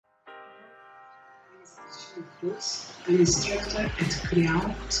is Cruz. I'm an instructor at Cris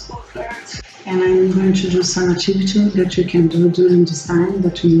School of Art, and I'm going to do some activity that you can do during this time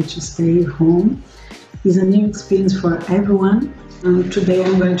that you need to stay home. It's a new experience for everyone. Today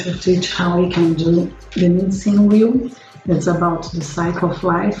I'm going to teach how we can do the medicine wheel. It's about the cycle of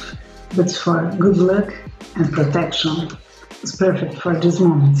life, but for good luck and protection. It's perfect for this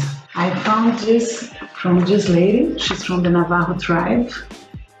moment. I found this from this lady. She's from the Navajo tribe,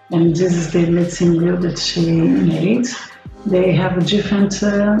 and this is the medicine wheel that she made. They have a different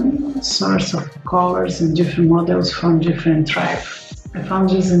source of colors and different models from different tribes. I found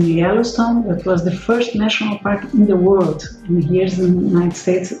this in Yellowstone. That was the first national park in the world, and here in the United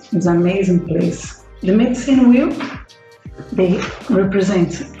States, it's an amazing place. The medicine wheel, they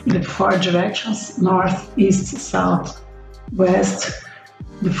represent the four directions: north, east, south, west,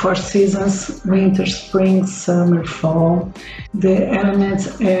 the four seasons: winter, spring, summer, fall, the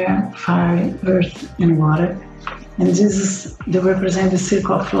elements air, fire, earth, and water. And this is they represent the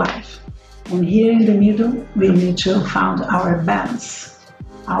circle of life. And here in the middle, we need to find our balance,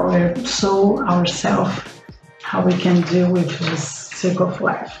 our soul, ourself, how we can deal with this circle of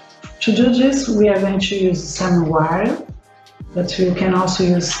life. To do this, we are going to use some wire, but you can also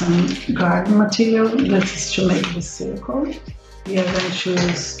use some garden material that is to make the circle. We are going to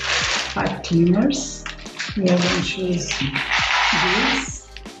use pipe cleaners. We are going to use beads.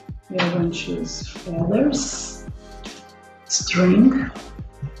 We are going to use feathers, string,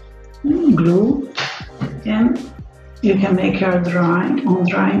 glue, and you can make your drawing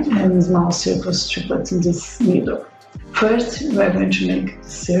and small circles to put in this middle. First, we are going to make the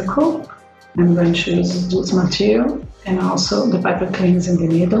circle. I'm going to use this material and also the pipe cleans in the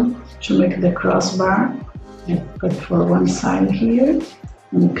middle to make the crossbar. I put for one side here,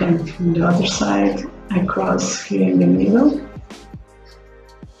 and come from the other side. I cross here in the middle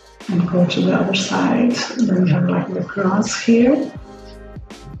and go to the other side. Then we have like the cross here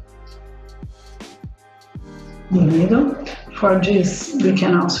in the middle. For this, we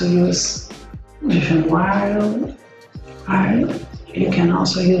can also use different wire. You can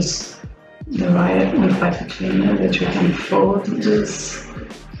also use the wire with pipe cleaner that you can fold this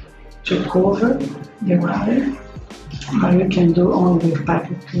to cover the wire, or you can do only with pipe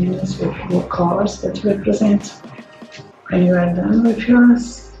cleaners with the colors that represent. When you are done with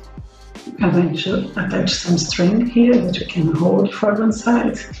yours, I'm going to attach some string here that you can hold for one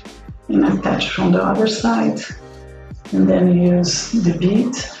side and attach from the other side, and then use the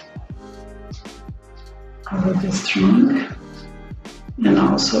bead over the string and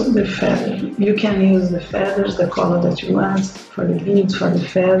also the feather. You can use the feathers, the color that you want for the beads, for the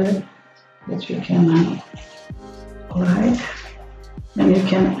feather that you can like, and you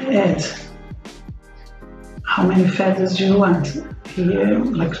can add how many feathers you want here,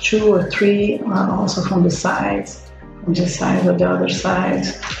 like 2 or 3, or also from the sides, from this side or the other side,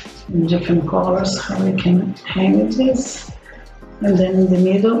 in different colors, how you can hang this. And then in the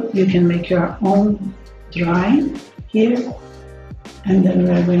middle, you can make your own drawing here, and then we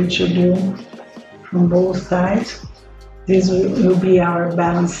are going to do from both sides. This will be our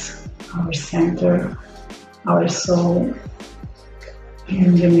balance, our center, our soul here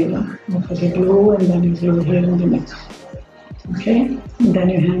in the middle. You put the glue and then you glue here in the middle. Okay? And then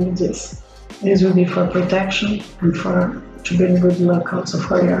you hang this. This will be for protection and to bring good luck also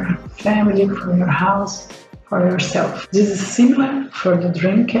for your family, for your house, for yourself. This is similar for the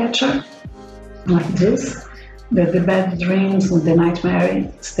dream catcher, like this. That the bad dreams and the nightmare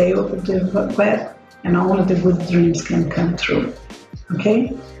stay over the web, and only the good dreams can come true.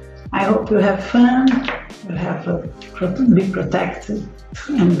 Okay? I hope you have fun, be protected,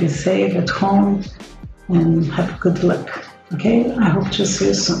 and be safe at home, and have good luck. Okay? I hope to see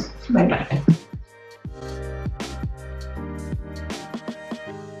you soon. Bye bye.